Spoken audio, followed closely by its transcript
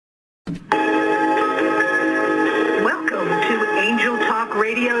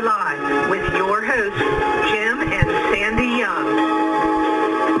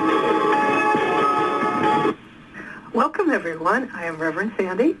everyone. I am Reverend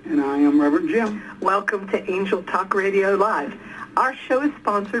Sandy. And I am Reverend Jim. Welcome to Angel Talk Radio Live. Our show is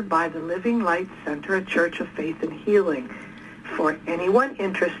sponsored by the Living Light Center, a Church of Faith and Healing. For anyone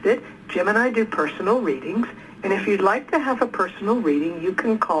interested, Jim and I do personal readings. And if you'd like to have a personal reading, you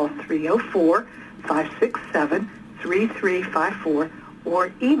can call 304-567-3354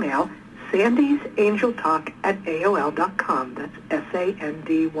 or email sandysangeltalk@aol.com. That's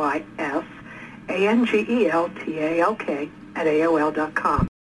SANDYSANGELTALK@AOL.com.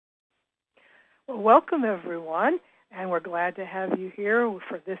 Well, welcome, everyone, and we're glad to have you here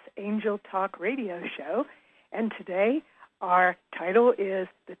for this Angel Talk radio show. And today, our title is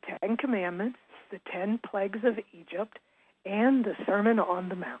The 10 Commandments, the 10 Plagues of Egypt, and the Sermon on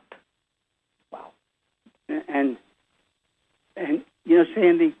the Mount. Wow. And you know,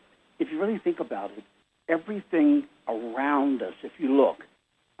 Sandy, if you really think about it, everything around us, if you look,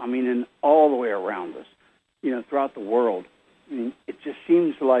 I mean, and all the way around us, you know, throughout the world, I mean, it just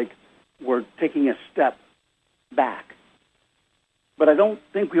seems like we're taking a step back. But I don't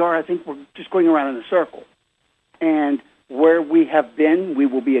think we are. I think we're just going around in a circle. And where we have been, we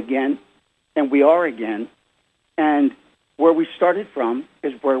will be again, and we are again. And where we started from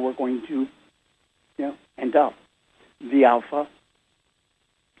is where we're going to, you know, end up. The Alpha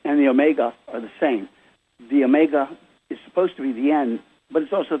and the Omega are the same. The Omega is supposed to be the end, but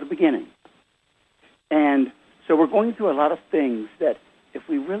it's also the beginning. And so we're going through a lot of things that, if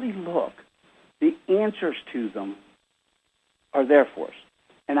we really look, the answers to them are there for us.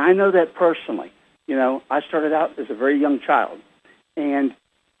 And I know that personally. You know, I started out as a very young child, and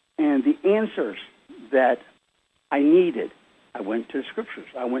the answers that I needed, I went to the Scriptures.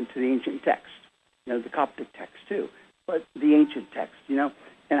 I went to the ancient text, you know, the Coptic text too, but the ancient text, you know,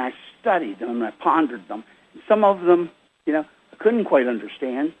 and I studied them and I pondered them. Some of them, you know, I couldn't quite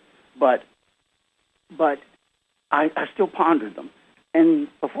understand, but I still pondered them. And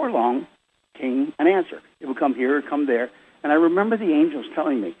before long came an answer. It would come here, it would come there. And I remember the angels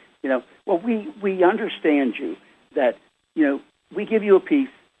telling me, you know, well, we understand you, that, you know, we give you a piece,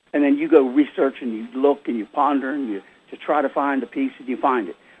 and then you go research and you look and you ponder and you to try to find a piece and you find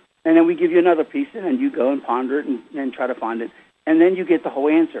it. And then we give you another piece, and then you go and ponder it and try to find it. And then you get the whole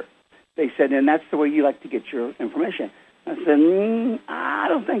answer. They said, and that's the way you like to get your information. I said, I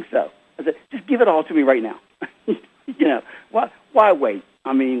don't think so. I said, just give it all to me right now. You know, why wait?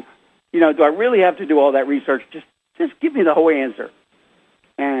 I mean, you know, do I really have to do all that research? Just give me the whole answer.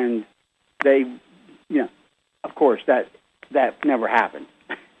 And they, you know, of course, that never happened.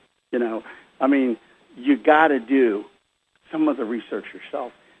 You know, I mean, you got to do some of the research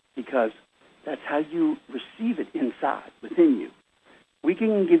yourself, because that's how you receive it inside, within you. We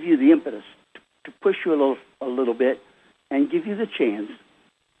can give you the impetus to push you a little bit and give you the chance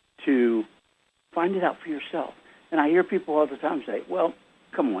to find it out for yourself. And I hear people all the time say, well,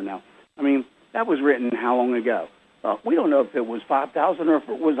 come on now. I mean, that was written how long ago? We don't know if it was 5,000 or if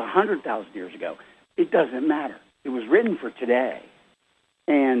it was 100,000 years ago. It doesn't matter. It was written for today.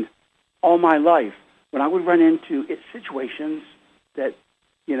 And all my life, when I would run into situations that,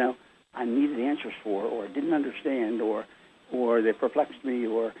 you know, I needed answers for, or didn't understand, or they perplexed me,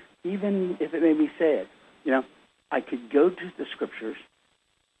 or even if it made me sad, you know, I could go to the Scriptures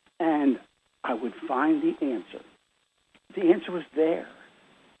and I would find the answer. The answer was there,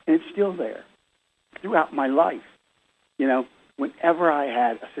 and it's still there throughout my life. You know, whenever I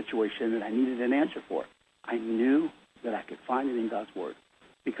had a situation that I needed an answer for, I knew that I could find it in God's Word,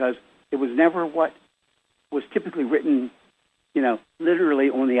 because it was never what was typically written, you know, literally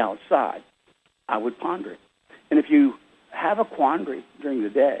on the outside. I would ponder it. And if you have a quandary during the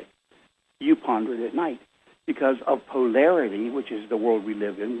day, you ponder it at night, because of polarity, which is the world we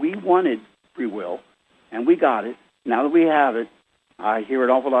live in. We wanted free will, and we got it. Now that we have it, I hear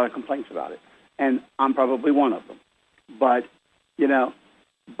an awful lot of complaints about it, and I'm probably one of them. But, you know,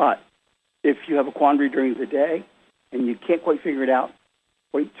 if you have a quandary during the day and you can't quite figure it out,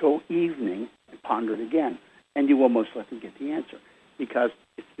 wait till evening and ponder it again, and you will most likely get the answer, because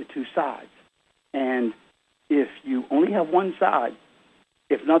it's the two sides. And if you only have one side,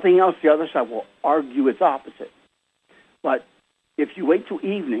 if nothing else, the other side will argue its opposite. But if you wait till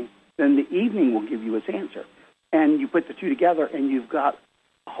evening, then the evening will give you its answer. And you put the two together, and you've got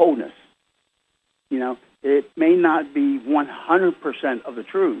wholeness. You know, it may not be 100% of the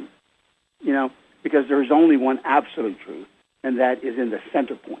truth, you know, because there is only one absolute truth, and that is in the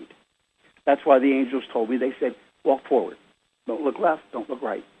center point. That's why the angels told me, they said, walk forward. Don't look left, don't look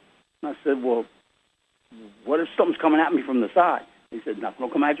right. And I said, well, what if something's coming at me from the side? They said, nothing will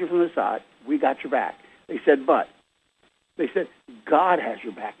come at you from the side. We got your back. They said, God has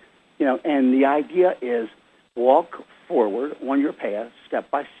your back. You know, and the idea is walk forward on your path step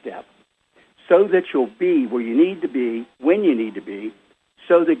by step so that you'll be where you need to be, when you need to be,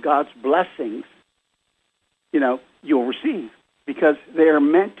 so that God's blessings, you'll receive, because they are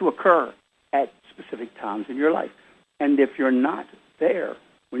meant to occur at specific times in your life. And if you're not there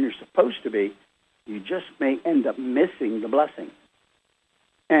when you're supposed to be, you just may end up missing the blessing.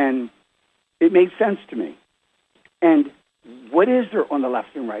 And it made sense to me. And what is there on the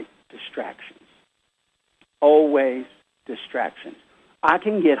left and right? Distractions. Always distractions. I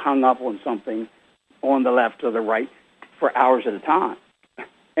can get hung up on something on the left or the right for hours at a time,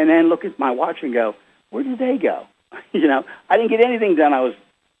 and then look at my watch and go, where did they go? I didn't get anything done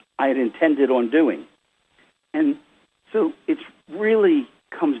I had intended on doing. And so it really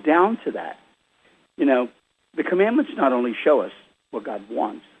comes down to that. The commandments not only show us what God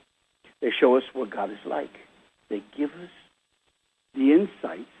wants, they show us what God is like. They give us the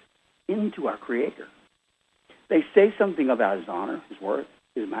insights into our Creator. They say something about His honor, His worth,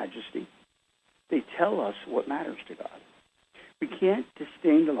 His majesty. They tell us what matters to God. We can't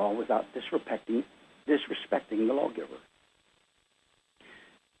disdain the law without disrespecting the lawgiver.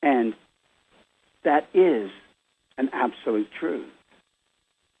 And that is an absolute truth.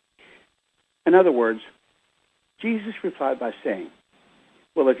 In other words, Jesus replied by saying,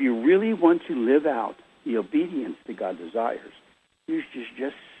 well, if you really want to live out the obedience that God desires, you should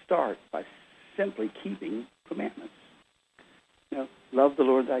just start by simply keeping commandments. Love the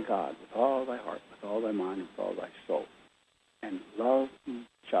Lord thy God with all thy heart, with all thy mind, and with all thy soul. And love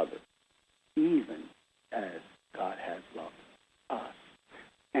each other, even as God has loved us.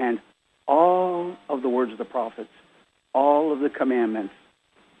 And all of the words of the prophets, all of the commandments,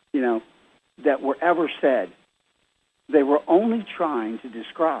 that were ever said, they were only trying to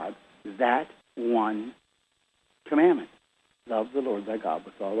describe that one commandment. Love the Lord thy God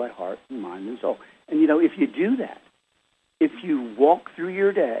with all thy heart and mind and soul. And, if you do that, if you walk through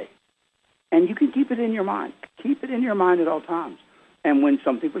your day, and you can keep it in your mind at all times. And when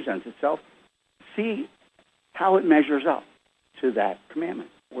something presents itself, see how it measures up to that commandment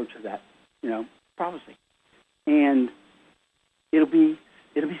or to that, prophecy. And it'll be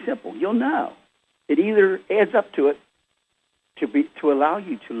simple. You'll know. It either adds up to it to allow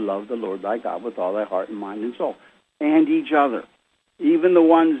you to love the Lord thy God with all thy heart and mind and soul, and each other, even the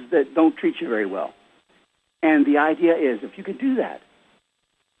ones that don't treat you very well. And the idea is, if you can do that,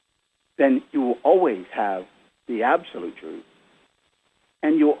 then you will always have the absolute truth,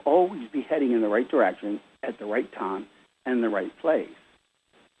 and you'll always be heading in the right direction at the right time and the right place.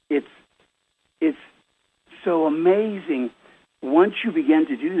 It's so amazing once you begin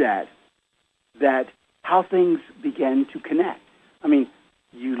to do that how things begin to connect. I mean,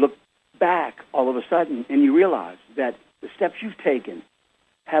 you look back all of a sudden and you realize that the steps you've taken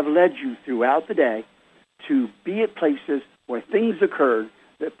have led you throughout the day to be at places where things occurred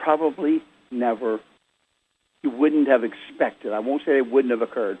that probably you wouldn't have expected. I won't say they wouldn't have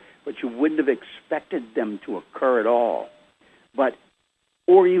occurred, but you wouldn't have expected them to occur at all,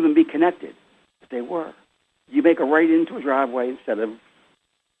 or even be connected, but they were. You make a right into a driveway instead of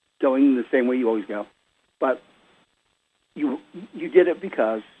going the same way you always go, but you did it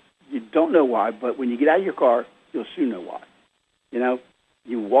because you don't know why, but when you get out of your car, you'll soon know why.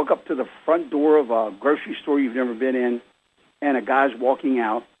 You walk up to the front door of a grocery store you've never been in, and a guy's walking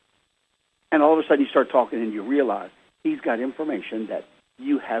out, and all of a sudden you start talking and you realize he's got information that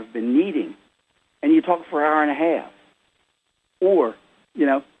you have been needing. And you talk for an hour and a half. Or,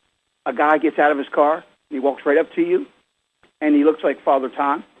 a guy gets out of his car and he walks right up to you and he looks like Father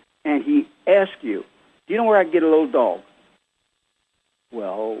Time and he asks you, do you know where I can get a little dog?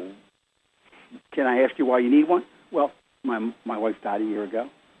 Well, can I ask you why you need one? Well, my wife died a year ago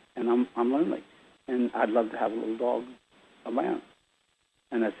and I'm lonely and I'd love to have a little dog of my own.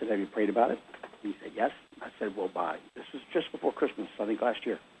 And I said, have you prayed about it? He said, yes. I said, well, this was just before Christmas, I think last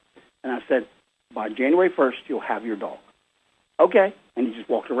year. And I said, by January 1st, you'll have your dog. Okay. And he just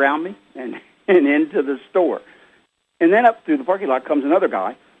walked around me and into the store. And then up through the parking lot comes another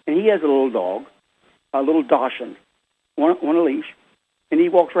guy, and he has a little dog, a little Dachshund, on a leash, and he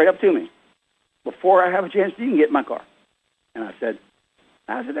walks right up to me. Before I have a chance to even get in my car. And I said,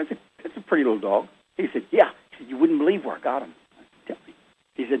 that's a pretty little dog. He said, yeah. He said, you wouldn't believe where I got him. I said, tell me.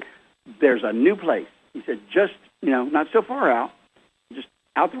 He said, there's a new place. He said, just, not so far out, just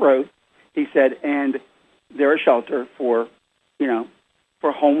out the road. He said, and they're a shelter for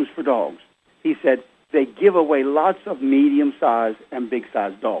homes for dogs. He said, they give away lots of medium-sized and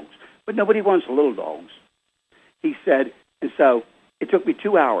big-sized dogs, but nobody wants little dogs. He said, and so it took me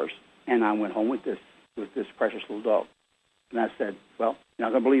 2 hours, and I went home with this precious little dog. And I said, well, you're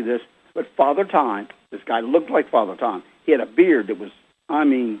not going to believe this. But Father Time, this guy looked like Father Time. He had a beard that was,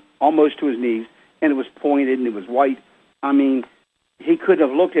 almost to his knees, and it was pointed and it was white. He couldn't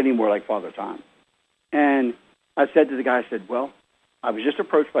have looked any more like Father Time. And I said to the guy, I said, well, I was just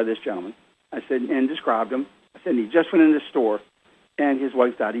approached by this gentleman. I said, and described him. I said, he just went in the store, and his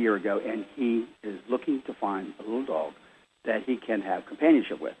wife died a year ago, and he is looking to find a little dog that he can have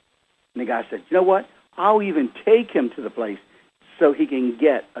companionship with. And the guy said, you know what? I'll even take him to the place so he can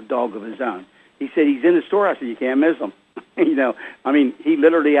get a dog of his own. He said, he's in the store. I said, you can't miss him. He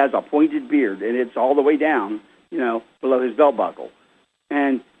literally has a pointed beard, and it's all the way down, below his belt buckle.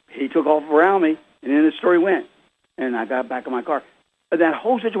 And he took off around me, and in the store he went. And I got back in my car. That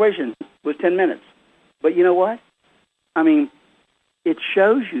whole situation was 10 minutes. But you know what? It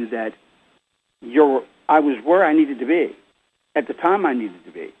shows you that I was where I needed to be at the time I needed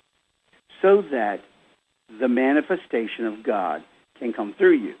to be, so that the manifestation of God can come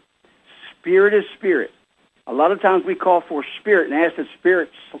through you. Spirit is spirit. A lot of times we call for spirit and ask that spirit,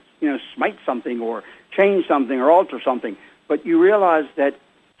 smite something or change something or alter something. But you realize that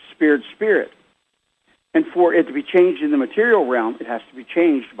spirit's spirit. And for it to be changed in the material realm, it has to be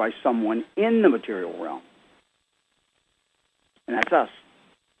changed by someone in the material realm. And that's us.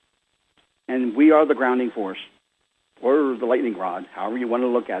 And we are the grounding force, or the lightning rod, however you want to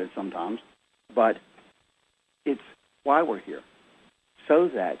look at it sometimes. But it's why we're here. So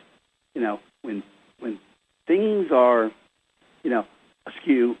that, when things are,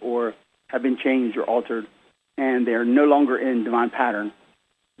 askew or have been changed or altered, and they're no longer in divine pattern,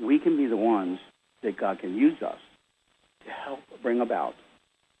 we can be the ones that God can use us to help bring about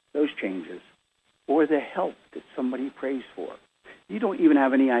those changes, or the help that somebody prays for. You don't even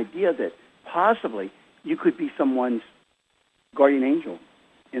have any idea that possibly you could be someone's guardian angel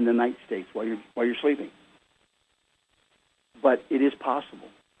in the night states while you're sleeping. But it is possible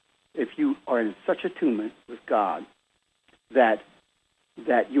if you are in such attunement with God that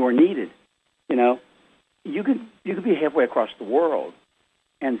you are needed. You could be halfway across the world,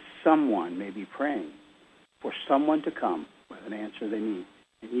 and someone may be praying for someone to come with an answer they need.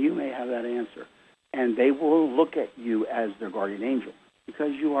 And you may have that answer. And they will look at you as their guardian angel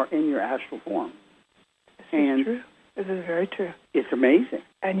because you are in your astral form. This is true. This is very true. It's amazing.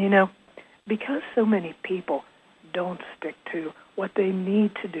 And, because so many people don't stick to what they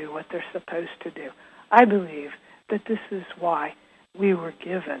need to do, what they're supposed to do, I believe that this is why we were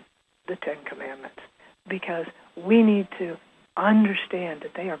given the Ten Commandments, because we need to understand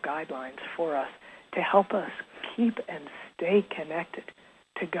that they are guidelines for us to help us keep and stay connected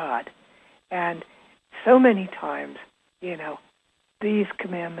to God. And so many times, these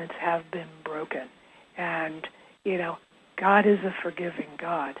commandments have been broken. And, God is a forgiving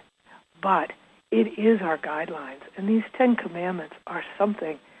God. But it is our guidelines. And these Ten Commandments are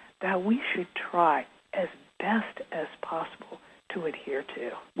something that we should try as best as possible to adhere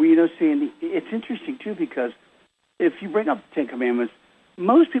to. Well, Sandy, it's interesting, too, because if you bring up the Ten Commandments,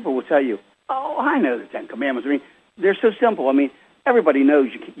 most people will tell you, oh, I know the Ten Commandments. They're so simple. Everybody knows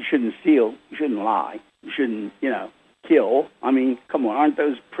you shouldn't steal, you shouldn't lie, you shouldn't, kill. Come on, aren't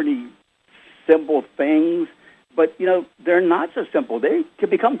those pretty simple things? But, they're not so simple. They can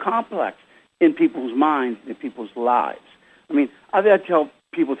become complex in people's minds, in people's lives. I've had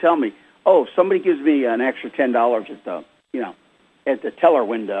people tell me, oh, if somebody gives me an extra $10 at the teller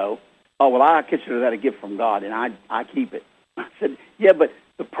window, oh, well, I consider that a gift from God, and I keep it. I said, yeah, but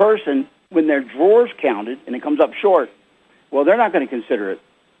the person, when their drawers counted and it comes up short, well, they're not going to consider it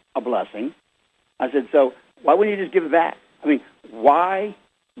a blessing. I said, so why wouldn't you just give it back? Why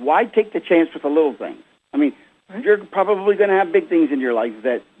take the chance with the little things? You're probably going to have big things in your life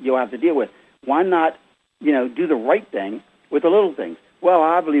that you'll have to deal with. Why not, do the right thing with the little things? Well,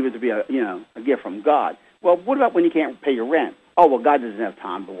 I believe it to be a gift from God. Well, what about when you can't pay your rent? Oh, well, God doesn't have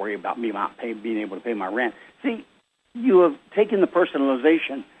time to worry about me not being able to pay my rent. See, you have taken the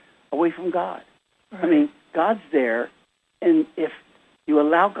personalization away from God. Right. God's there, and if you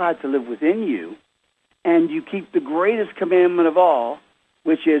allow God to live within you, and you keep the greatest commandment of all,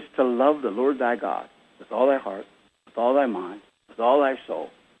 which is to love the Lord thy God with all thy heart, with all thy mind, with all thy soul,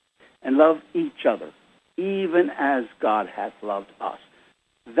 and love each other, even as God hath loved us.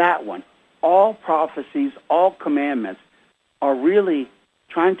 That one, all prophecies, all commandments are really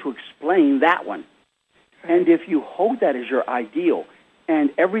trying to explain that one. And if you hold that as your ideal,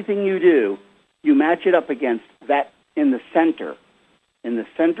 and everything you do, you match it up against that in the center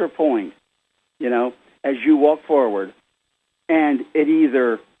point, as you walk forward, and it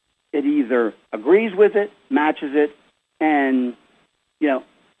either agrees with it, matches it, and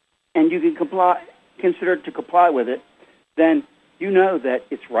and you can consider it to comply with it, then you know that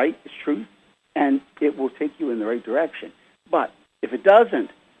it's right, it's truth, and it will take you in the right direction. But if it doesn't,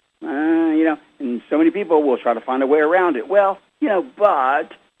 and so many people will try to find a way around it. Well,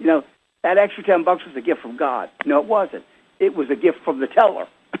 that extra $10 was a gift from God. No, it wasn't. It was a gift from the teller,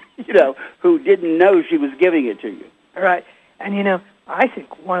 who didn't know she was giving it to you. Right. And, I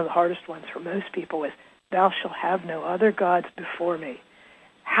think one of the hardest ones for most people is, thou shalt have no other gods before me.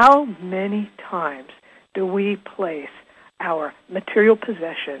 How many times do we place our material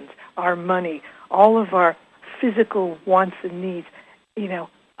possessions, our money, all of our physical wants and needs,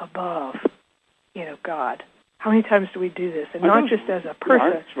 above, God? How many times do we do this? And not just as a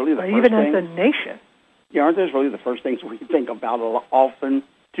person, but even as a nation. Yeah, aren't those really the first things we think about often,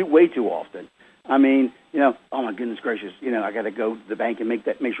 way too often? I mean, oh my goodness gracious, I got to go to the bank and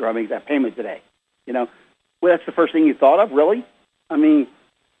make sure I make that payment today. Well, that's the first thing you thought of, really? I mean,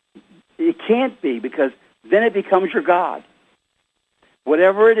 it can't be, because then it becomes your God.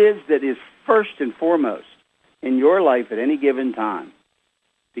 Whatever it is that is first and foremost in your life at any given time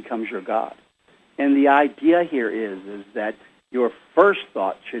becomes your God. And the idea here is that your first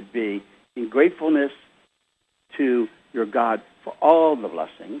thought should be in gratefulness to your God for all the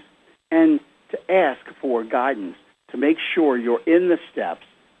blessings, and to ask for guidance to make sure you're in the steps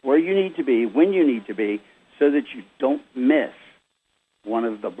where you need to be, when you need to be, so that you don't miss one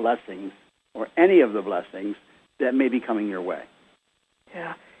of the blessings or any of the blessings that may be coming your way.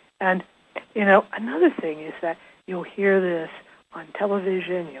 Yeah. And, another thing is that you'll hear this on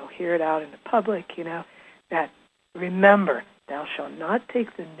television, you'll hear it out in the public, that remember, thou shalt not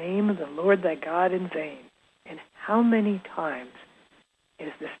take the name of the Lord thy God in vain. And how many times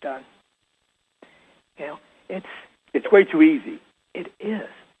is this done? It's way too easy. It is.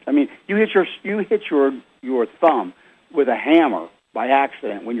 I mean, you hit your thumb with a hammer by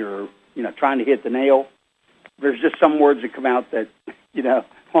accident when you're trying to hit the nail. There's just some words that come out that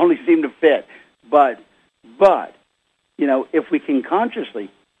only seem to fit. But if we can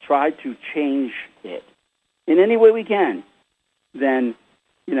consciously try to change it in any way we can, then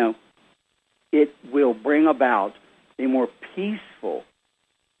it will bring about a more peaceful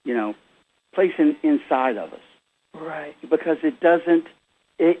place inside of us. Right. Because it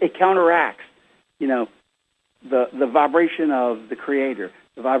counteracts, the vibration of the Creator,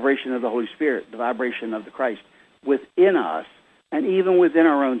 the vibration of the Holy Spirit, the vibration of the Christ within us, and even within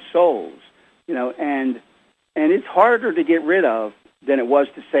our own souls, and it's harder to get rid of than it was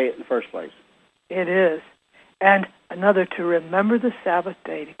to say it in the first place. It is. And another, to remember the Sabbath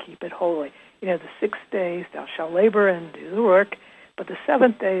day, to keep it holy. The 6 days thou shalt labor and do the work, but the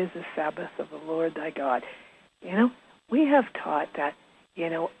seventh day is the Sabbath of the Lord thy God. We have taught that,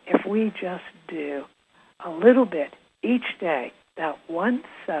 if we just do a little bit each day, that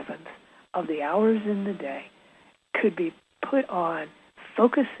 1/7 of the hours in the day could be put on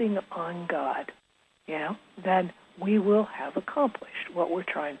focusing on God, then we will have accomplished what we're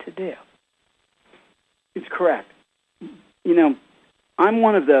trying to do. It's correct. I'm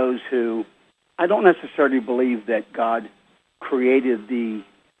one of those who, I don't necessarily believe that God created the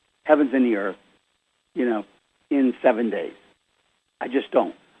heavens and the earth, in 7 days. I just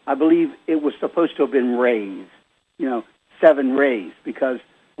don't. I believe it was supposed to have been rays, 7 rays, because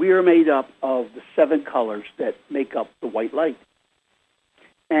we are made up of the 7 colors that make up the white light.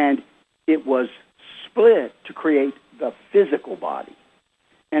 And it was split to create the physical body.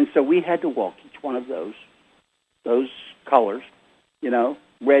 And so we had to walk each one of those colors,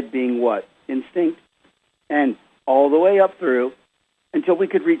 red being what? Instinct. And all the way up through until we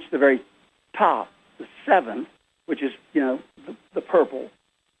could reach the very top, the 7th, which is, the purple.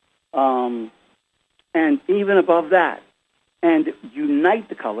 And even above that. And unite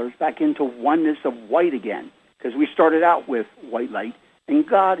the colors back into oneness of white again. Because we started out with white light, and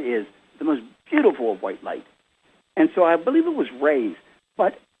God is the most beautiful of white light. And so I believe it was rays.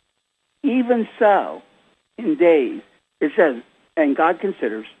 But even so, in days, it says, and God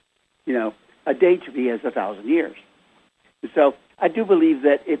considers, a day to be as 1,000 years. And so I do believe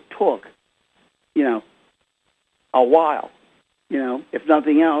that it took, a while, if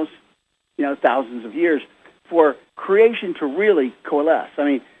nothing else, thousands of years for creation to really coalesce. I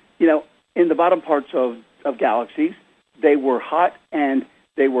mean, in the bottom parts of galaxies, they were hot and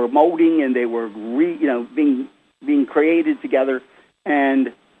they were molding and they were being created together,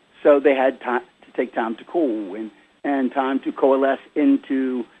 and so they had time to take time to cool and time to coalesce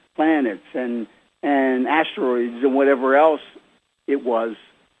into planets and asteroids and whatever else it was,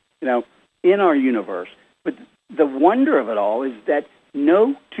 in our universe. But the wonder of it all is that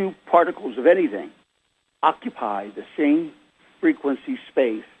no 2 particles of anything occupy the same frequency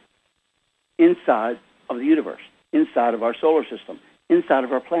space inside of the universe. inside of our solar system, inside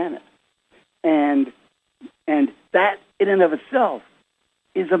of our planet. And that in and of itself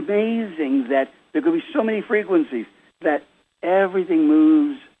is amazing, that there could be so many frequencies, that everything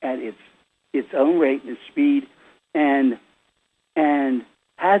moves at its own rate and speed, and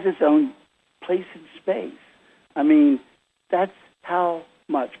has its own place in space. I mean, that's how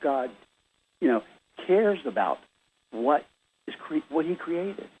much God, cares about what He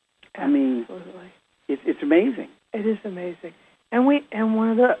created. Absolutely. I mean, it's amazing. It is amazing. And one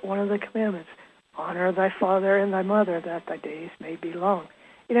of the commandments, honor thy father and thy mother, that thy days may be long.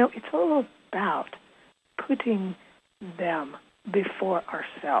 It's all about putting them before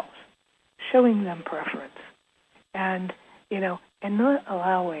ourselves, showing them preference, and not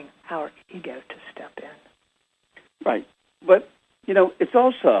allowing our ego to step in. Right. But, it's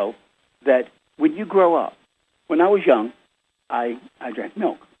also that when you grow up, when I was young, I drank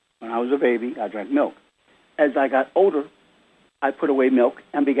milk. When I was a baby, I drank milk. As I got older, I put away milk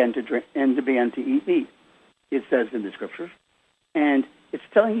and began to drink and began to eat meat. It says in the scriptures, and it's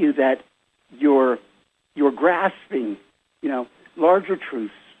telling you that you're grasping, larger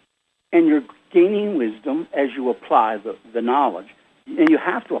truths, and you're gaining wisdom as you apply the knowledge, and you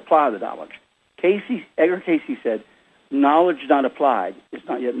have to apply the knowledge. Edgar Cayce said, "Knowledge not applied is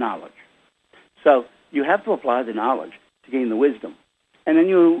not yet knowledge." So you have to apply the knowledge to gain the wisdom, and then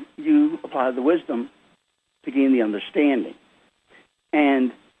you apply the wisdom to gain the understanding.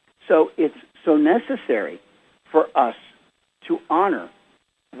 And so it's so necessary for us to honor,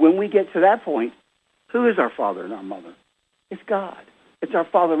 when we get to that point, who is our father and our mother? It's God. It's our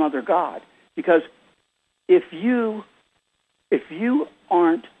Father, Mother, God. Because if you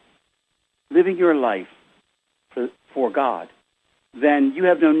aren't living your life for God, then you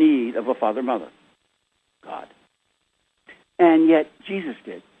have no need of a father, mother, God. And yet Jesus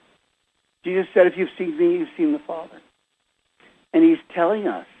did. Jesus said, "If you've seen me, you've seen the Father." And He's telling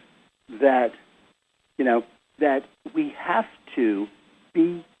us that, that we have to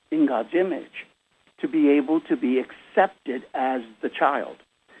be in God's image to be able to be accepted as the child.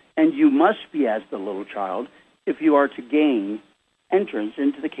 And you must be as the little child if you are to gain entrance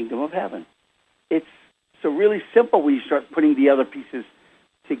into the kingdom of heaven. It's so really simple when you start putting the other pieces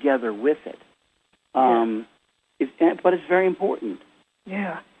together with it. But it's very important.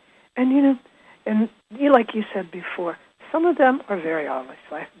 Yeah. And, like you said before, some of them are very obvious,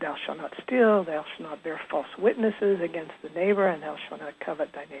 like thou shalt not steal, thou shalt not bear false witnesses against the neighbor, and thou shalt not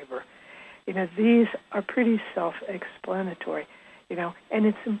covet thy neighbor. These are pretty self-explanatory, and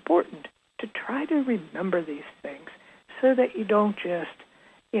it's important to try to remember these things so that you don't just,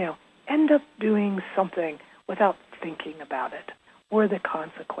 end up doing something without thinking about it or the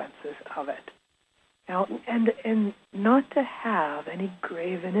consequences of it. Now, and not to have any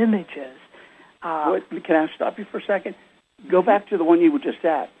graven images. Can I stop you for a second? Go back to the one you were just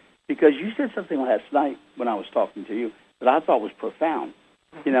at, because you said something last night when I was talking to you that I thought was profound.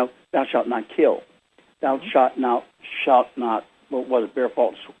 Thou shalt not kill. Thou shalt not, bear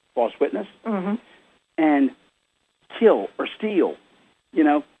false witness? Mm-hmm. And kill or steal.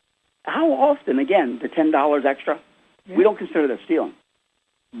 How often, again, the $10 extra, we don't consider that stealing.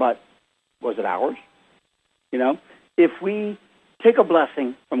 But was it ours? If we take a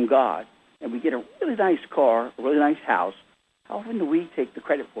blessing from God and we get a really nice car, a really nice house, how often do we take the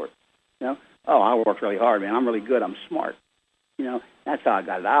credit for it? I worked really hard, man. I'm really good. I'm smart. That's how I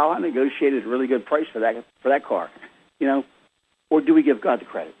got it. I negotiated a really good price for that car. Or do we give God the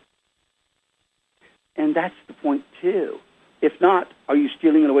credit? And that's the point too. If not, are you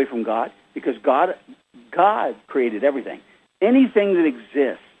stealing it away from God? Because God created everything. Anything that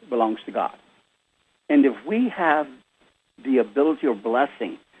exists belongs to God. And if we have the ability or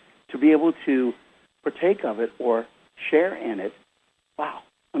blessing to be able to partake of it or share in it, wow.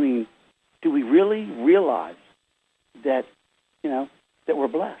 I mean, do we really realize that, that we're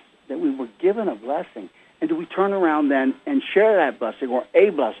blessed, that we were given a blessing? And do we turn around then and share that blessing or a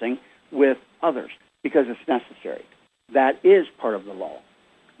blessing with others? Because it's necessary. That is part of the law,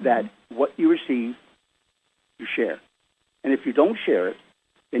 that what you receive, you share. And if you don't share it,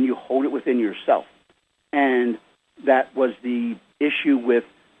 then you hold it within yourself. And that was the issue with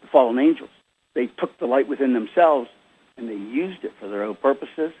the fallen angels. They took the light within themselves and they used it for their own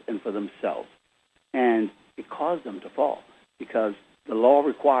purposes and for themselves. And it caused them to fall because the law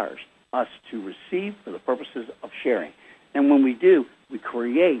requires us to receive for the purposes of sharing. And when we do, we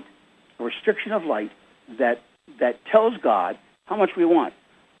create a restriction of light that tells God how much we want.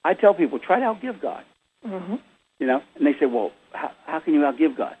 I tell people, try to outgive God. Mm-hmm. And they say, well, how can you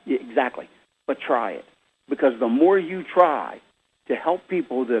outgive God? Yeah, exactly. But try it. Because the more you try to help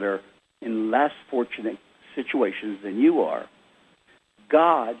people that are in less fortunate situations than you are,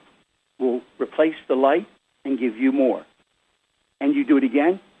 God will replace the light and give you more. And you do it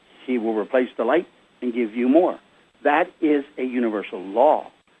again, he will replace the light and give you more. That is a universal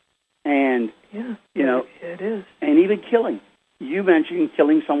law. And, yeah, you know, it is. And even killing. You mentioned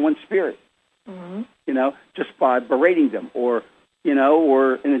killing someone's spirit, Mm-hmm. you know, just by berating them, or, you know,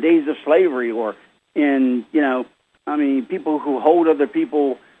 or in the days of slavery, or in, you know, I mean, people who hold other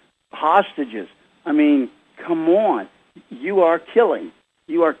people hostages. I mean, come on. You are killing.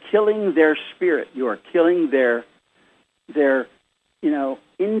 You are killing their spirit. You are killing their, you know,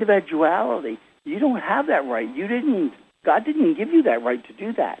 individuality. You don't have that right. God didn't give you that right to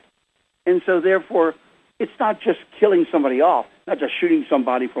do that. And so, therefore, it's not just killing somebody off, not just shooting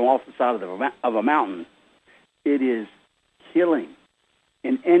somebody from off the side of a mountain. It is killing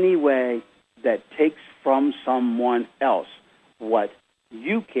in any way that takes from someone else what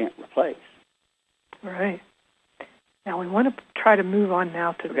you can't replace. Right. Now, we want to try to move on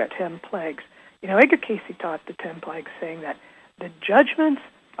now to the 10 plagues. You know, Edgar Cayce taught the 10 plagues, saying that the judgments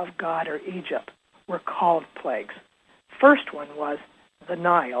of God or Egypt were called plagues. First one was the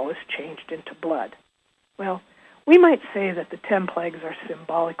Nile is changed into blood. Well, we might say that the 10 plagues are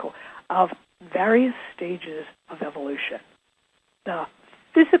symbolical of various stages of evolution. The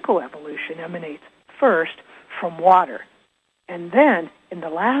physical evolution emanates first from water, and then, in the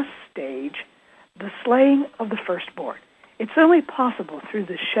last stage, the slaying of the firstborn. It's only possible through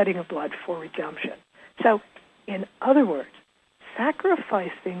the shedding of blood for redemption. So, in other words,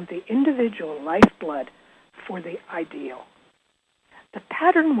 sacrificing the individual lifeblood for the ideal. The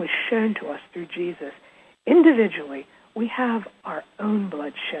pattern was shown to us through Jesus. Individually, we have our own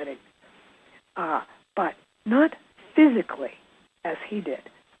blood shedding, but not physically as he did,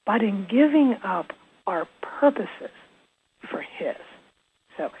 but in giving up our purposes for his.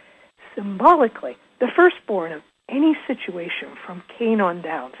 So, symbolically, the firstborn of any situation from Cain on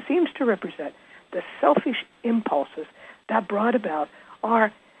down seems to represent the selfish impulses that brought about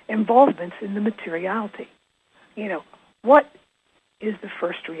our involvements in the materiality. You know, what is the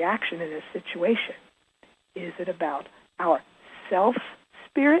first reaction in this situation? Is it about our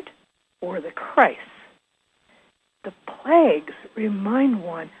self-spirit or the Christ? The plagues remind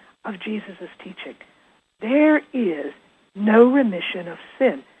one of Jesus' teaching. There is no remission of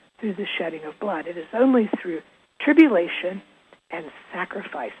sin through the shedding of blood. It is only through tribulation and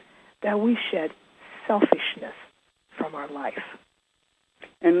sacrifice that we shed selfishness from our life.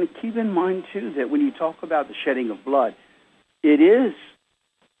 And keep in mind, too, that when you talk about the shedding of blood, it is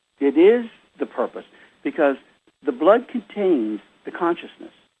the purpose, because the blood contains the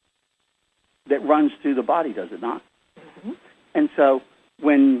consciousness that runs through the body, does it not? Mm-hmm. And so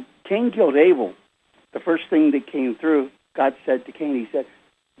when Cain killed Abel, the first thing that came through, God said to Cain, he said,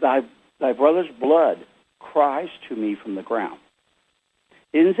 thy brother's blood cries to me from the ground.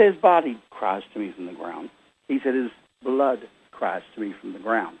 He didn't say his body cries to me from the ground. He said his blood cries to me from the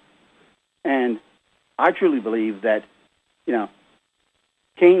ground. And I truly believe that, you know,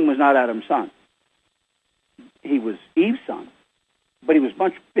 Cain was not Adam's son. He was Eve's son, but he was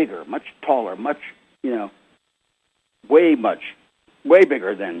much bigger, much taller, much, you know, way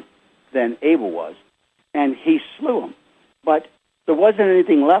bigger than Abel was. And he slew him. But there wasn't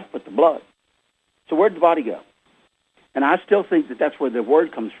anything left but the blood. So where'd the body go? And I still think that that's where the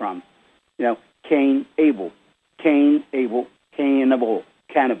word comes from. You know, Cain, Abel, cannibal.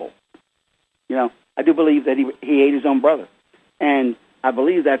 You know, I do believe that he ate his own brother. And I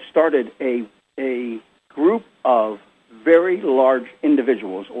believe that started a group of very large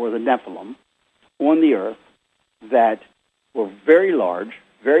individuals, or the Nephilim, on the earth that were very large,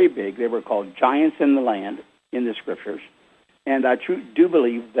 very big. They were called giants in the land in the scriptures. And I do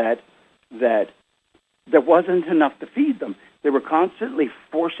believe that there wasn't enough to feed them. They were constantly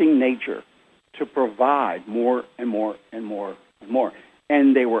forcing nature to provide more and more and more and more.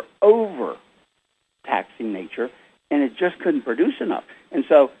 And they were over-taxing nature, and it just couldn't produce enough. And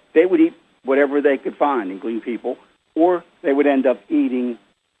so they would eat whatever they could find, including people, or they would end up eating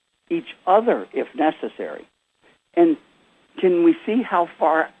each other if necessary. And can we see how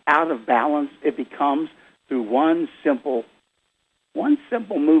far out of balance it becomes through one simple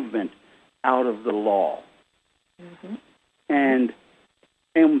movement out of the law? Mm-hmm.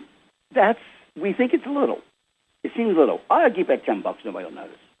 And that's, we think it's little. It seems little. I'll give back $10, nobody will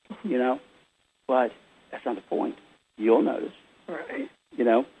notice, you know? But that's not the point. You'll notice. Right. You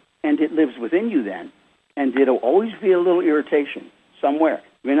know? And it lives within you then. And it'll always be a little irritation somewhere.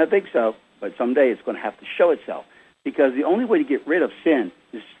 You may not think so, but someday it's going to have to show itself. Because the only way to get rid of sin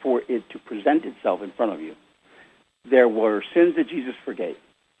is for it to present itself in front of you. There were sins that Jesus forgave,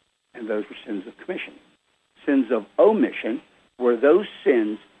 and those were sins of commission. Sins of omission were those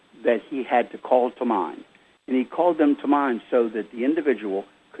sins that he had to call to mind. And he called them to mind so that the individual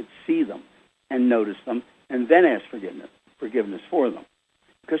could see them and notice them and then ask forgiveness for them.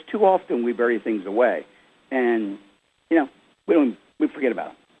 Because too often we bury things away and, we forget about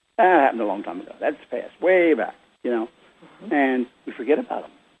them. That happened a long time ago. That's past, way back, and we forget about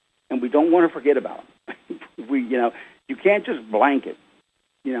them. And we don't want to forget about them. You can't just blanket,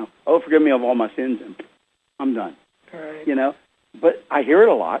 forgive me of all my sins and I'm done. Right. But I hear it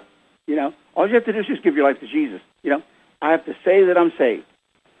a lot. All you have to do is just give your life to Jesus. I have to say that I'm saved.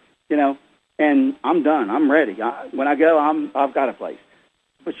 And I'm done. I'm ready. When I go, I've got a place.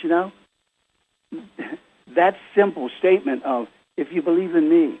 But that simple statement of, if you believe in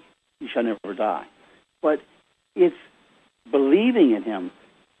me, you shall never die. But it's believing in him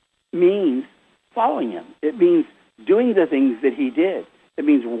means following him. It means doing the things that he did. It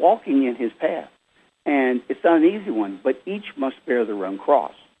means walking in his path. And it's not an easy one, but each must bear their own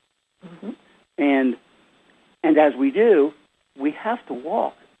cross. Mm-hmm. And as we do, we have to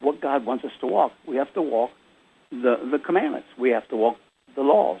walk what God wants us to walk. We have to walk the commandments. We have to walk the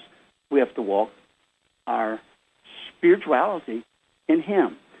laws. We have to walk our spirituality in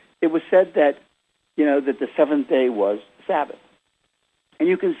him. It was said that, that the seventh day was Sabbath. And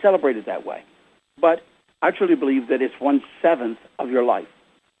you can celebrate it that way. But I truly believe that it's 1/7 of your life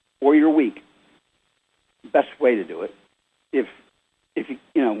or your week. Best way to do it. If you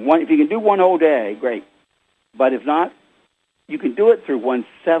can do one whole day, great. But if not, you can do it through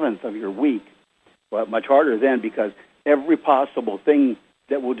 1/7 of your week. Well, much harder then, because every possible thing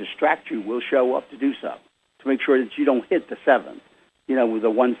that will distract you will show up to do so, to make sure that you don't hit the 7th, with the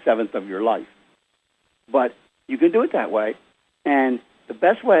 1/7 of your life. But you can do it that way. And the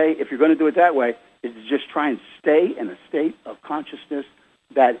best way, if you're going to do it that way, is to just try and stay in a state of consciousness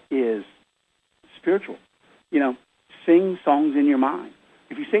that is spiritual. Sing songs in your mind.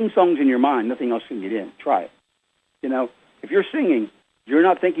 If you sing songs in your mind, nothing else can get in. Try it. If you're singing, you're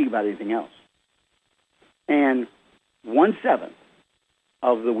not thinking about anything else. And 1/7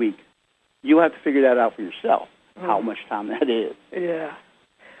 of the week, you have to figure that out for yourself, how much time that is. Yeah.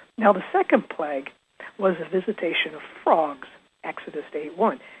 Now, the second plague was the visitation of frogs, Exodus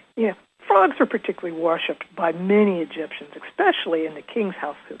 8:1. Frogs were particularly worshipped by many Egyptians, especially in the king's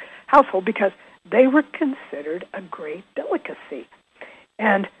household, because they were considered a great delicacy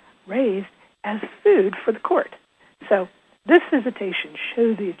and raised as food for the court. So this visitation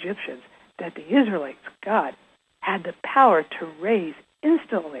showed the Egyptians that the Israelites, God, had the power to raise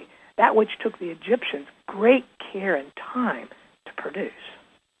instantly that which took the Egyptians great care and time to produce.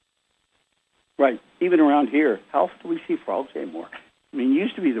 Right. Even around here, how often do we see frogs anymore? I mean, it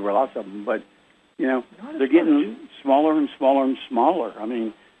used to be there were lots of them, but, they're getting smaller and smaller and smaller. I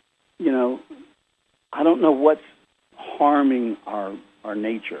mean, I don't know what's harming our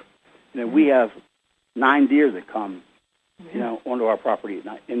nature. We have 9 deer that come, onto our property at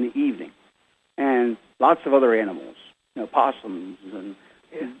night, in the evening, and lots of other animals, possums and,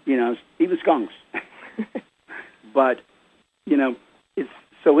 even skunks. But, it's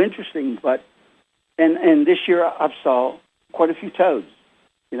so interesting, but, and this year I saw quite a few toads,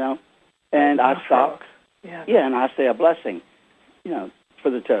 and I stopped, and I say a blessing, for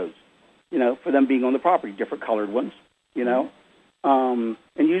the toads, for them being on the property, different colored ones,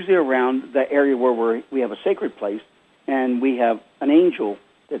 and usually around the area where we have a sacred place, and we have an angel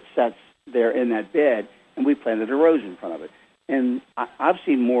that sits there in that bed, and we planted a rose in front of it. And I've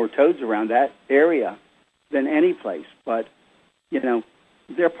seen more toads around that area than any place, but,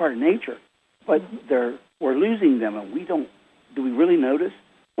 they're part of nature. But we're losing them, and do we really notice,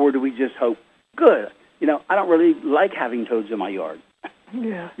 or do we just hope, good, I don't really like having toads in my yard,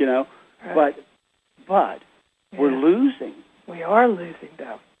 Yeah. Right. But we're losing. We are losing,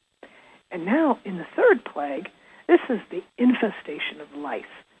 though. And now, in the third plague, this is the infestation of lice,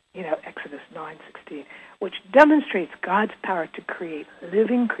 Exodus 9:16, which demonstrates God's power to create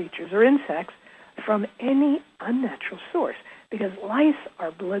living creatures or insects from any unnatural source, because lice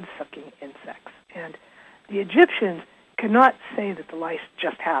are blood-sucking insects. And the Egyptians cannot say that the lice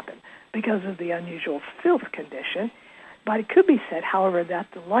just happened because of the unusual filth condition, but it could be said, however,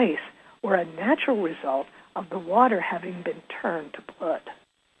 that the lice were a natural result of the water having been turned to blood.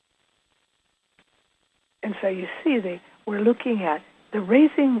 And so you see, we're looking at the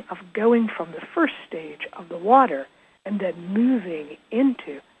raising of going from the first stage of the water and then moving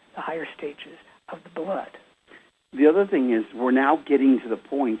into the higher stages of the blood. The other thing is we're now getting to the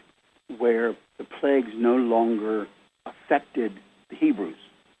point where the plagues no longer affected the Hebrews.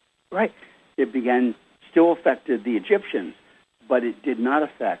 Right. It still affected the Egyptians, but it did not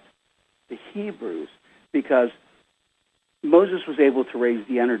affect the Hebrews because Moses was able to raise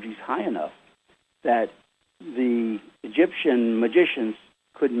the energies high enough that the Egyptian magicians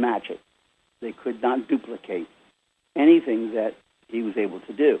couldn't match it. They could not duplicate anything that he was able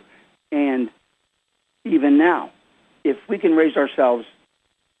to do. And even now, if we can raise ourselves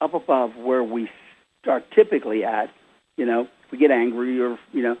up above where we start typically at, if we get angry or,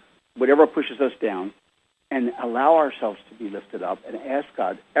 whatever pushes us down, and allow ourselves to be lifted up and ask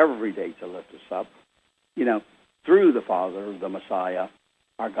God every day to lift us up, through the Father, the Messiah,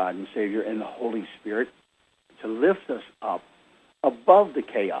 our God and Savior, and the Holy Spirit, to lift us up above the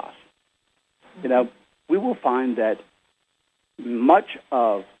chaos. We will find that much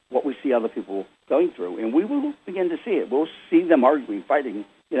of what we see other people going through, and we will begin to see it. We'll see them arguing, fighting,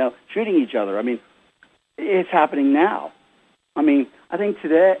 shooting each other. I mean, it's happening now. I mean, I think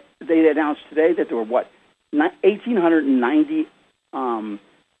today, they announced today that there were, 1,890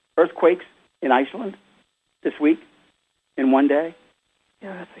 earthquakes in Iceland this week in one day?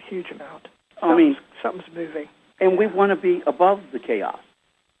 Yeah, that's a huge amount. Something's moving. And we want to be above the chaos.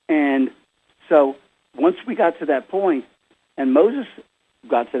 And so once we got to that point, and Moses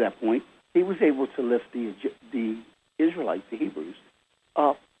got to that point, he was able to lift the Israelites, the Hebrews,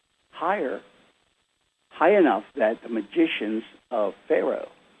 up high enough that the magicians of Pharaoh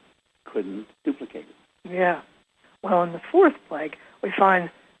couldn't duplicate it. Yeah. Well, in the fourth plague, we find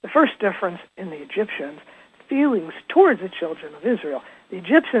the first difference in the Egyptians' feelings towards the children of Israel. The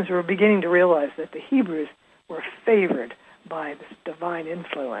Egyptians were beginning to realize that the Hebrews were favored by this divine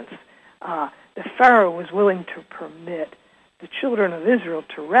influence. The Pharaoh was willing to permit the children of Israel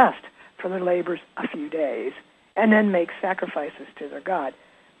to rest from their labors a few days and then make sacrifices to their God.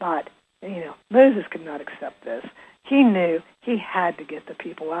 But, Moses could not accept this. He knew he had to get the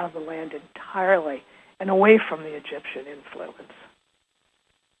people out of the land entirely and away from the Egyptian influence.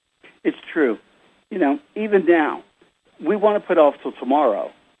 It's true. Even now, we want to put off till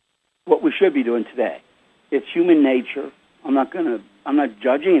tomorrow what we should be doing today. It's human nature. I'm not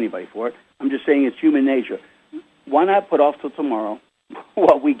judging anybody for it. I'm just saying it's human nature. Why not put off till tomorrow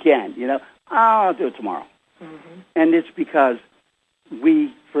what we can? I'll do it tomorrow. Mm-hmm. And it's because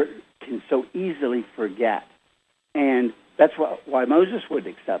we can so easily forget. And that's why Moses would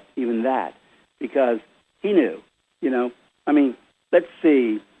accept even that, because he knew, let's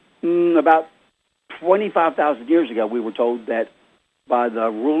see, about 25,000 years ago, we were told that by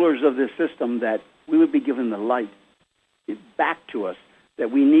the rulers of this system that we would be given the light back to us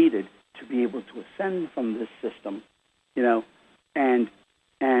that we needed to be able to ascend from this system, and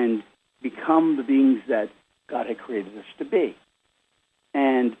become the beings that God had created us to be.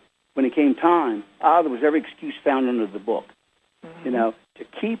 And when it came time, there was every excuse found under the book, mm-hmm. To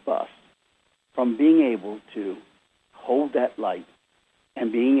keep us from being able to hold that light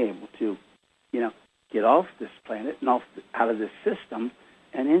and being able to, get off this planet and out of this system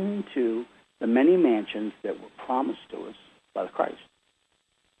and into the many mansions that were promised to us by the Christ.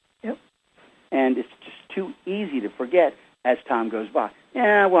 Yep. And it's just too easy to forget as time goes by.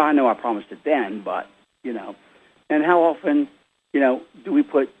 Yeah, well, I know I promised it then, but, And how often, do we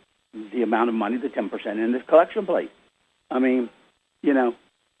put the amount of money, the 10%, in this collection plate?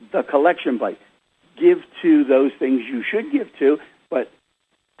 The collection plate. Give to those things you should give to, but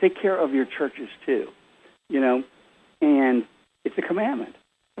take care of your churches too, and it's a commandment,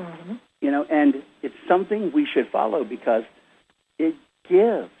 mm-hmm. And it's something we should follow because it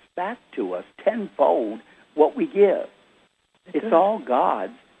gives back to us tenfold what we give. It's all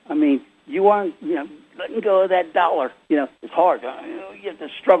God's. You aren't, letting go of that dollar, it's hard. You have to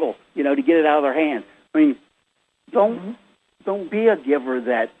struggle, to get it out of their hands. Don't be a giver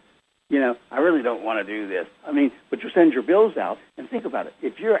that, I really don't want to do this. But you send your bills out, and think about it.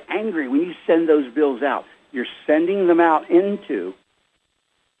 If you're angry when you send those bills out, you're sending them out into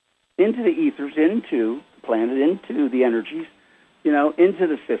the ethers, into the planet, into the energies, into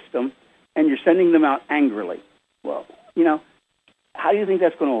the system, and you're sending them out angrily. Well, how do you think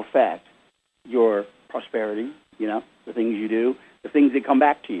that's going to affect your prosperity, the things you do, the things that come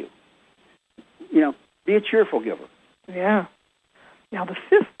back to you? Be a cheerful giver. Yeah. Now, the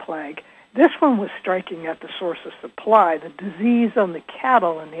fifth plague, this one was striking at the source of supply. The disease on the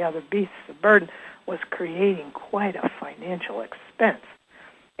cattle and the other beasts of burden was creating quite a financial expense.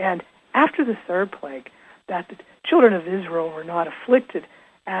 And after the third plague, that the children of Israel were not afflicted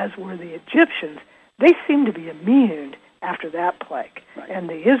as were the Egyptians, they seemed to be immune after that plague. Right. And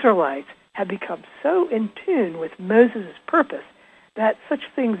the Israelites had become so in tune with Moses' purpose that such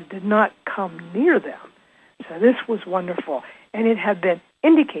things did not come near them. So this was wonderful. And it had been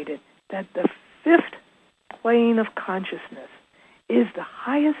indicated that the fifth plane of consciousness is the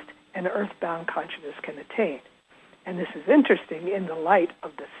highest an earthbound consciousness can attain. And this is interesting in the light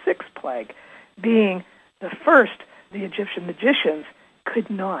of the sixth plague, being the first the Egyptian magicians could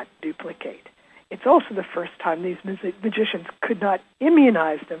not duplicate. It's also the first time these magicians could not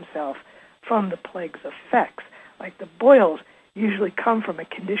immunize themselves from the plague's effects. Like the boils usually come from a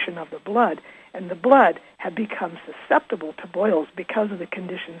condition of the blood, and the blood had become susceptible to boils because of the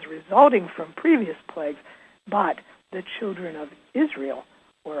conditions resulting from previous plagues, but the children of Israel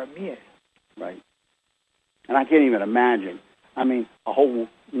were immune. Right. And I can't even imagine, I mean, a whole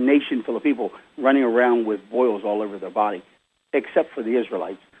nation full of people running around with boils all over their body, except for the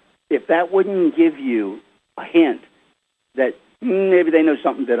Israelites. If that wouldn't give you a hint that maybe they know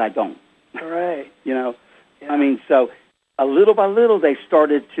something that I don't. Right. You know? Yeah. I mean, so a little by little they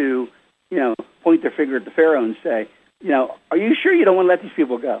started to, point their finger at the Pharaoh and say, are you sure you don't want to let these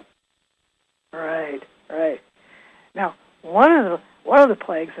people go? Right, right. Now, one of the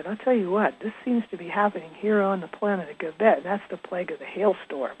plagues, and I'll tell you what, this seems to be happening here on the planet a good bit, and that's the plague of the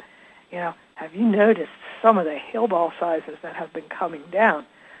hailstorm. Have you noticed some of the hailball sizes that have been coming down?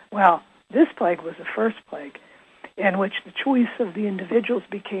 Well, this plague was the first plague in which the choice of the individuals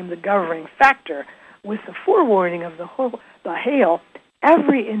became the governing factor. With the forewarning of the hail,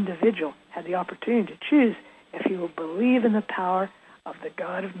 every individual had the opportunity to choose if he will believe in the power of the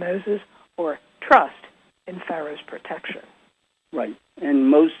God of Moses or trust in Pharaoh's protection. Right. And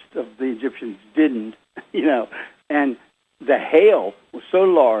most of the Egyptians didn't, and the hail was so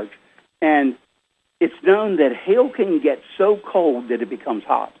large, and it's known that hail can get so cold that it becomes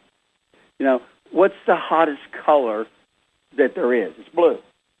hot. What's the hottest color that there is? It's blue.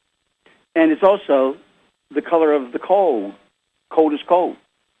 And it's also the color of the coldest cold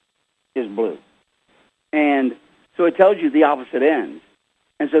is blue. And so it tells you the opposite ends.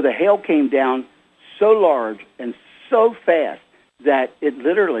 And so the hail came down so large and so fast that it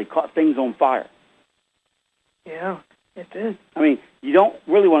literally caught things on fire. Yeah, it did. I mean, you don't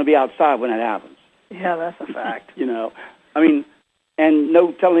really want to be outside when that happens. Yeah, that's a fact. And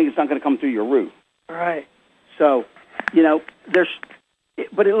no telling it's not going to come through your roof. Right. So,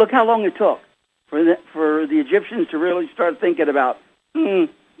 but look how long it took for the Egyptians to really start thinking about, is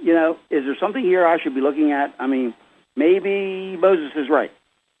there something here I should be looking at? I mean, maybe Moses is right.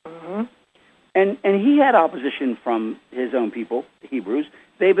 Mm-hmm. And he had opposition from his own people, the Hebrews.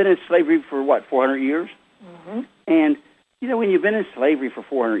 They've been in slavery for, 400 years? Mm-hmm. And, when you've been in slavery for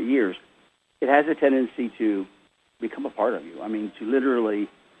 400 years, it has a tendency to become a part of you. I mean, to literally,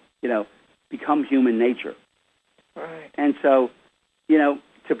 become human nature. Right. And so,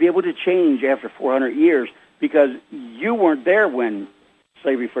 to be able to change after 400 years, because you weren't there when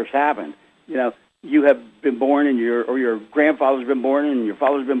slavery first happened. You have been born, and your grandfather's been born, and your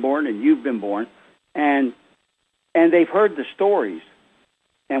father's been born, and you've been born, and they've heard the stories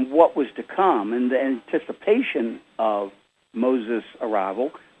and what was to come, and the anticipation of Moses'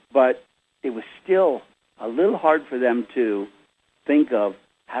 arrival, but it was still a little hard for them to think of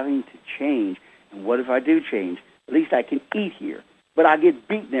having to change. And what if I do change? At least I can eat here. But I get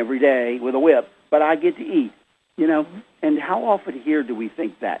beaten every day with a whip, but I get to eat, And how often here do we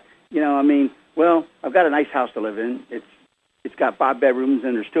think that? Well, I've got a nice house to live in. It's got 5 bedrooms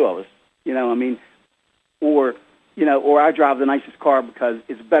and there's 2 of us, or I drive the nicest car because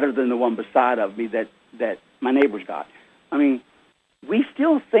it's better than the one beside of me that my neighbor's got. I mean, we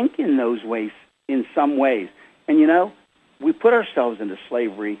still think in those ways, in some ways. And, we put ourselves into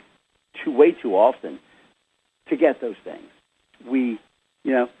slavery way too often to get those things. We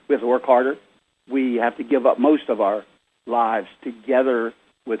have to work harder. We have to give up most of our lives together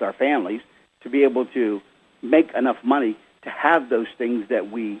with our families to be able to make enough money to have those things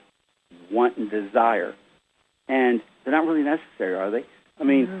that we want and desire. And they're not really necessary, are they? I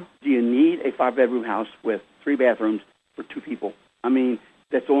mean, Do you need a 5-bedroom house with 3 bathrooms for 2 people? I mean,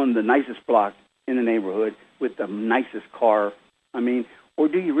 that's on the nicest block in the neighborhood with the nicest car. I mean, or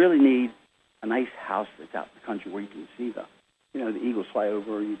do you really need a nice house that's out in the country where you can see the eagles fly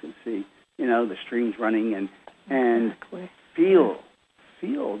over, you can see, the streams running and exactly. feel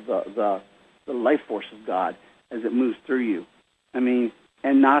the life force of God as it moves through you. I mean,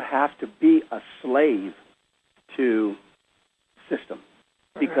 and not have to be a slave to system,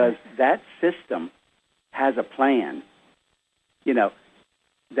 because that system has a plan,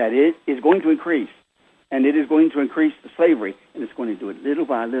 that it is going to increase, and it is going to increase the slavery, and it's going to do it little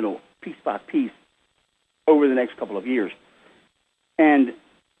by little, piece by piece, over the next couple of years. And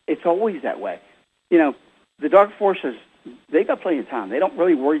it's always that way. The dark forces, they got plenty of time. They don't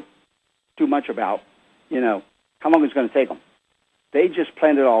really worry too much about, how long it's going to take them. They just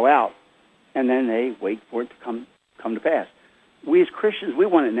plan it all out, and then they wait for it to come to pass. we as Christians, we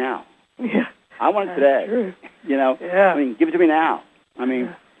want it now. Yeah. I want it today. True. I mean, give it to me now. I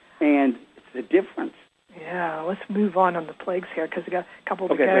mean, and it's the difference. Yeah, let's move on the plagues here because we got a couple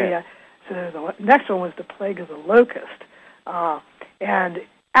to Okay, go. go ahead. Yeah. So the next one was the plague of the locust. And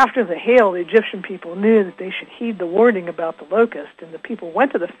after the hail, the Egyptian people knew that they should heed the warning about the locust, and the people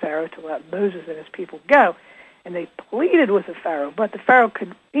went to the Pharaoh to let Moses and his people go. And they pleaded with the Pharaoh, but the Pharaoh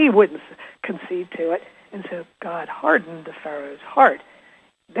wouldn't concede to it, and so God hardened the Pharaoh's heart.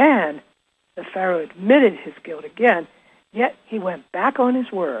 Then the Pharaoh admitted his guilt again, yet he went back on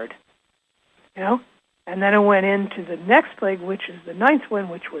his word. And then it went into the next plague, which is the ninth one,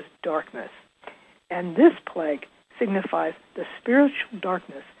 which was darkness. And this plague signifies the spiritual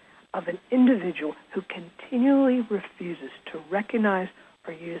darkness of an individual who continually refuses to recognize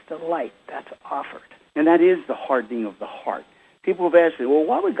or use the light that's offered. And that is the hardening of the heart. People have asked me, well,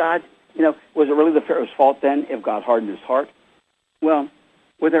 why would God, was it really the Pharaoh's fault then if God hardened his heart? Well,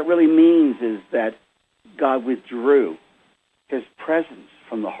 what that really means is that God withdrew his presence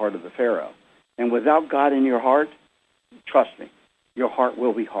from the heart of the Pharaoh. And without God in your heart, trust me, your heart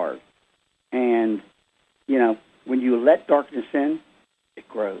will be hard. And, when you let darkness in, it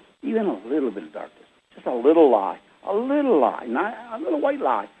grows. Even a little bit of darkness. Just a little lie, not a little white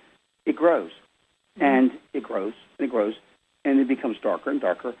lie. It grows. And it grows, and it grows, and it becomes darker and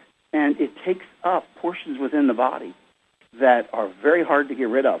darker. And it takes up portions within the body that are very hard to get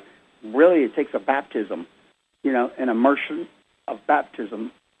rid of. Really, it takes a baptism, an immersion of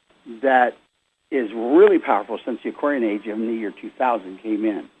baptism that is really powerful since the Aquarian Age in the year 2000 came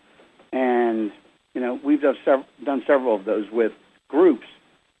in. And, we've done several of those with groups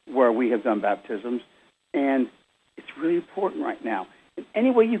where we have done baptisms. And it's really important right now, in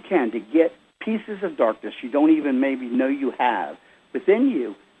any way you can, to get pieces of darkness you don't even maybe know you have within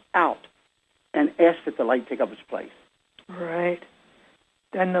you out and ask that the light take up its place. Right.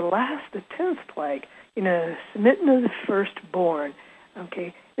 Then the 10th plague, smitten of the firstborn.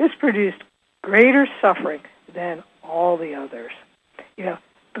 Okay, this produced greater suffering than all the others.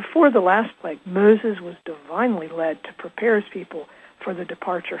 Before the last plague, Moses was divinely led to prepare his people for the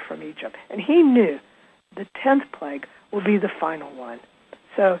departure from Egypt. And he knew the 10th plague would be the final one.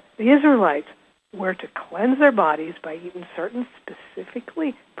 So the Israelites were to cleanse their bodies by eating certain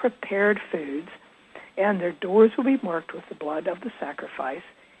specifically prepared foods, and their doors will be marked with the blood of the sacrifice.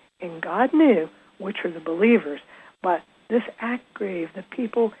 And God knew which were the believers, but this act gave the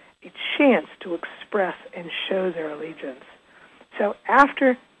people a chance to express and show their allegiance. So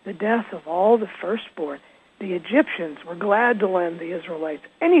after the death of all the firstborn, the Egyptians were glad to lend the Israelites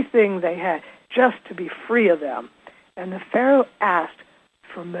anything they had just to be free of them. And the Pharaoh asked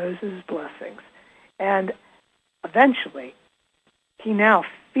for Moses' blessings. And eventually, he now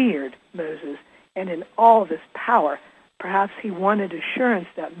feared Moses, and in all of his power, perhaps he wanted assurance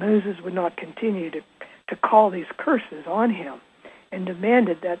that Moses would not continue to call these curses on him, and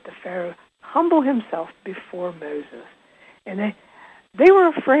demanded that the Pharaoh humble himself before Moses. And they were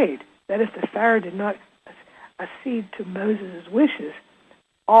afraid that if the Pharaoh did not accede to Moses' wishes,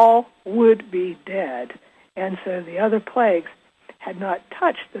 all would be dead. And so the other plagues had not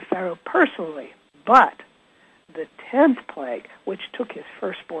touched the Pharaoh personally, but the 10th plague, which took his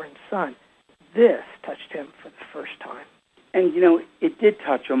firstborn son, this touched him for the first time. And, it did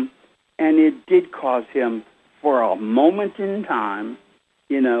touch him, and it did cause him, for a moment in time,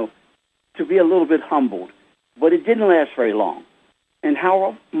 to be a little bit humbled. But it didn't last very long. And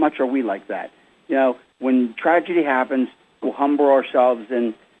how much are we like that? When tragedy happens, we'll humble ourselves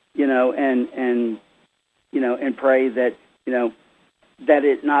and pray that, that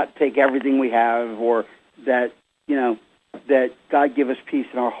it not take everything we have, or that, that God give us peace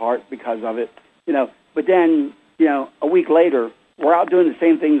in our heart because of it, But then, a week later, we're out doing the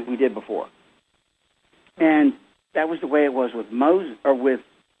same things we did before. And that was the way it was with Moses, or with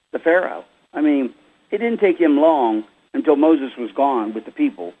the Pharaoh. I mean, it didn't take him long until Moses was gone with the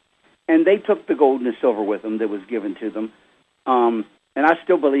people, and they took the gold and the silver with them that was given to them. And I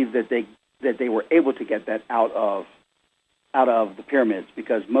still believe that they were able to get that out of the pyramids,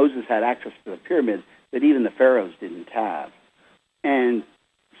 because Moses had access to the pyramids that even the pharaohs didn't have. And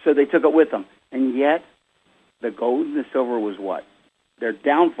so they took it with them. And yet, the gold and the silver was what? Their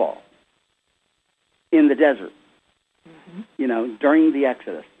downfall in the desert, during the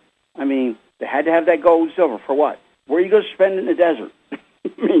Exodus. I mean, they had to have that gold and silver for what? Where are you going to spend in the desert? I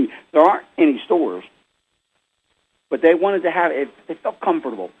mean, there aren't any stores. But they wanted to have it. They felt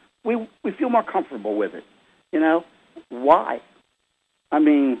comfortable. We feel more comfortable with it. Why? I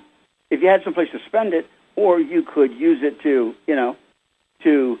mean, if you had someplace to spend it, or you could use it to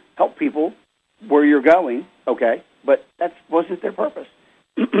help people where you're going, okay, but that wasn't their purpose.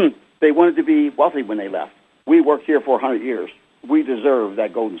 They wanted to be wealthy when they left. We worked here for 100 years. We deserve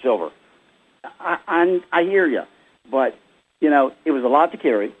that gold and silver. I hear you, but, it was a lot to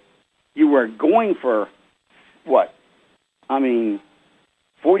carry. You were going for,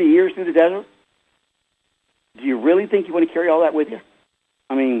 40 years through the desert? Do you really think you want to carry all that with you?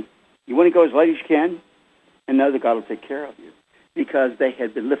 You want to go as light as you can and know that God will take care of you because they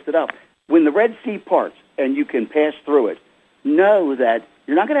had been lifted up. When the Red Sea parts and you can pass through it, know that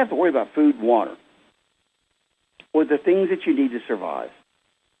you're not going to have to worry about food and water or the things that you need to survive.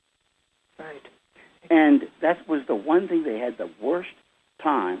 Right. And that was the one thing they had the worst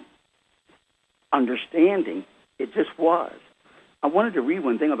time understanding. It just was. I wanted to read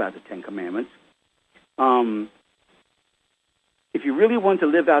one thing about the Ten Commandments. If you really want to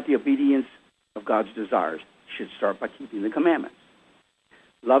live out the obedience of God's desires, you should start by keeping the commandments.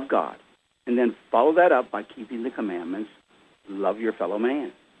 Love God. And then follow that up by keeping the commandments. Love your fellow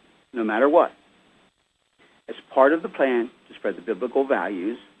man, no matter what. As part of the plan to spread the biblical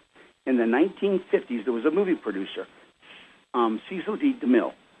values, in the 1950s, there was a movie producer, Cecil D.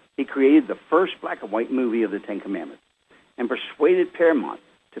 DeMille. He created the first black and white movie of the Ten Commandments and persuaded Paramount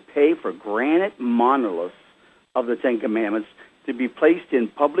to pay for granite monoliths of the Ten Commandments to be placed in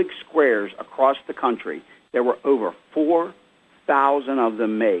public squares across the country. There were over 4,000 of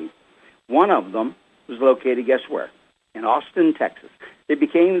them made. One of them was located, guess where? In Austin, Texas. It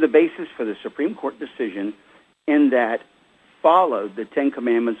became the basis for the Supreme Court decision in that followed the Ten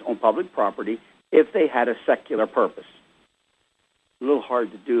Commandments on public property if they had a secular purpose. A little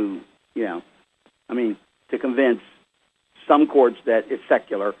hard to do, to convince some courts that it's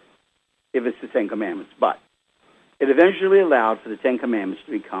secular if it's the Ten Commandments. But it eventually allowed for the Ten Commandments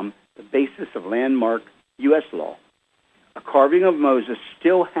to become the basis of landmark U.S. law. A carving of Moses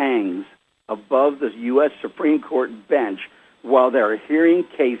still hangs above the U.S. Supreme Court bench while they're hearing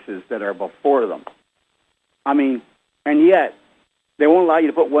cases that are before them. And yet, they won't allow you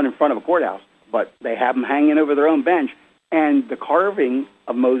to put one in front of a courthouse, but they have them hanging over their own bench, and the carving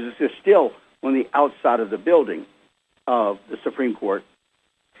of Moses is still on the outside of the building of the Supreme Court.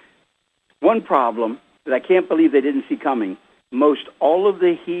 One problem that I can't believe they didn't see coming, most all of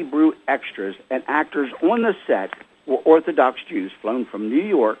the Hebrew extras and actors on the set were Orthodox Jews flown from New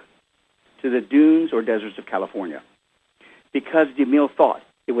York to the dunes or deserts of California because DeMille thought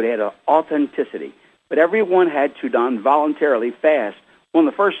it would add an authenticity. But everyone had to don voluntarily fast on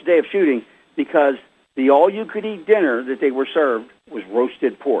the first day of shooting because the all-you-could-eat dinner that they were served was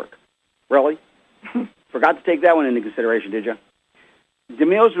roasted pork. Really? Forgot to take that one into consideration, did you?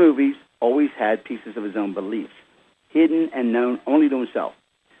 DeMille's movies always had pieces of his own beliefs, hidden and known only to himself.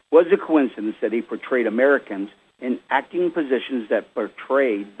 Was it a coincidence that he portrayed Americans in acting positions that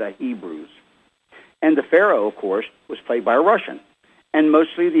portrayed the Hebrews? And the Pharaoh, of course, was played by a Russian, and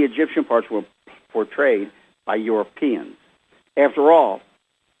mostly the Egyptian parts were portrayed by Europeans. After all,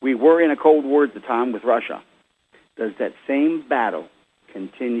 we were in a Cold War at the time with Russia. Does that same battle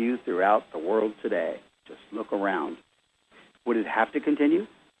continue throughout the world today? Just look around. Would it have to continue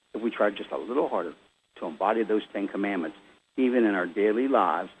if we tried just a little harder to embody those Ten Commandments, even in our daily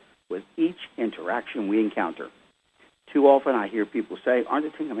lives, with each interaction we encounter? Too often I hear people say, aren't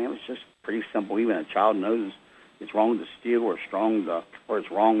the Ten Commandments just pretty simple? Even a child knows it's wrong to steal or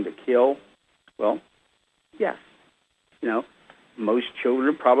it's wrong to kill. Well, yes. Most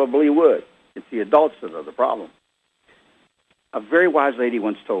children probably would. It's the adults that are the problem. A very wise lady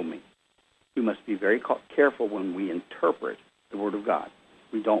once told me, we must be very careful when we interpret the Word of God.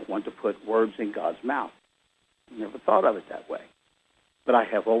 We don't want to put words in God's mouth. I never thought of it that way. But I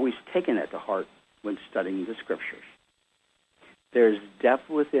have always taken it to heart when studying the Scriptures. There's depth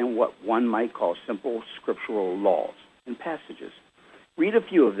within what one might call simple scriptural laws and passages. Read a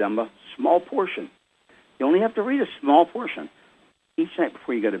few of them, a small portion. You only have to read a small portion each night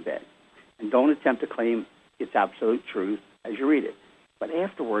before you go to bed. And don't attempt to claim its absolute truth as you read it. But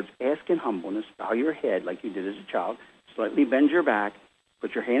afterwards, ask in humbleness, bow your head like you did as a child, slightly bend your back,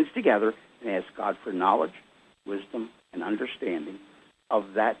 put your hands together, and ask God for knowledge, wisdom, and understanding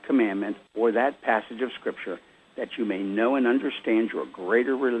of that commandment or that passage of Scripture, that you may know and understand your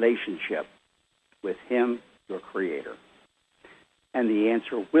greater relationship with Him, your Creator. And the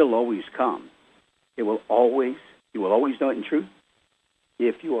answer will always come. You will always know it in truth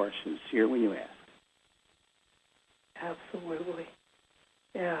if you are sincere when you ask. Absolutely.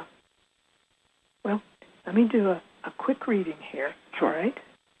 Yeah. Well, let me do a quick reading here. Sure. All right?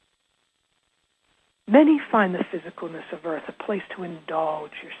 Many find the physicalness of earth a place to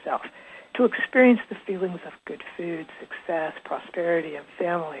indulge yourself, to experience the feelings of good food, success, prosperity, and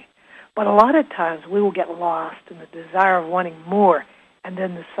family. But a lot of times we will get lost in the desire of wanting more, and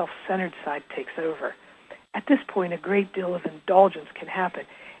then the self-centered side takes over. At this point, a great deal of indulgence can happen,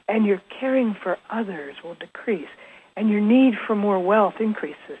 and your caring for others will decrease, and your need for more wealth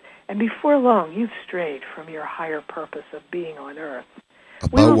increases. And before long, you've strayed from your higher purpose of being on earth.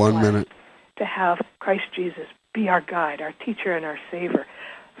 About 1 minute. To have Christ Jesus be our guide, our teacher, and our Savior.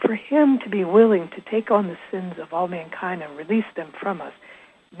 For him to be willing to take on the sins of all mankind and release them from us.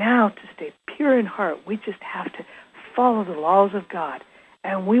 Now, to stay pure in heart, we just have to follow the laws of God,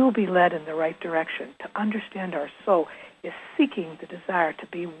 and we will be led in the right direction. To understand our soul is seeking the desire to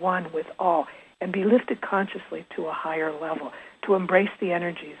be one with all and be lifted consciously to a higher level, to embrace the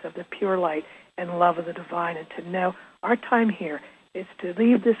energies of the pure light and love of the divine, and to know our time here is to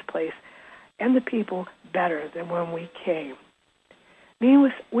leave this place and the people better than when we came. We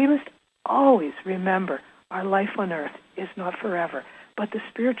must always remember our life on earth is not forever, but the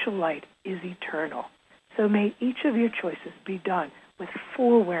spiritual light is eternal. So may each of your choices be done with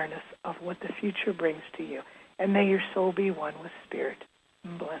full awareness of what the future brings to you, and may your soul be one with Spirit.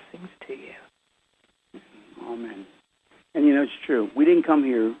 Blessings to you. Amen. And you know, it's true. We didn't come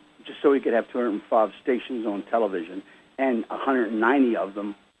here just so we could have 205 stations on television, and 190 of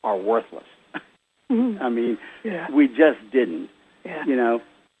them are worthless. I mean, we just didn't. Yeah. You know.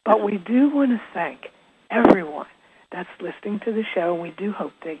 But we do want to thank everyone that's listening to the show, and we do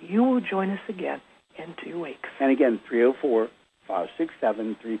hope that you will join us again in 2 weeks. And again,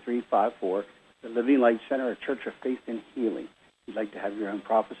 304-567-3354, the Living Light Center, a Church of Faith and Healing. If you'd like to have your own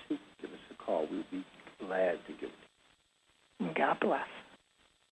prophecy, give us a call. We'd be glad to give it. God bless.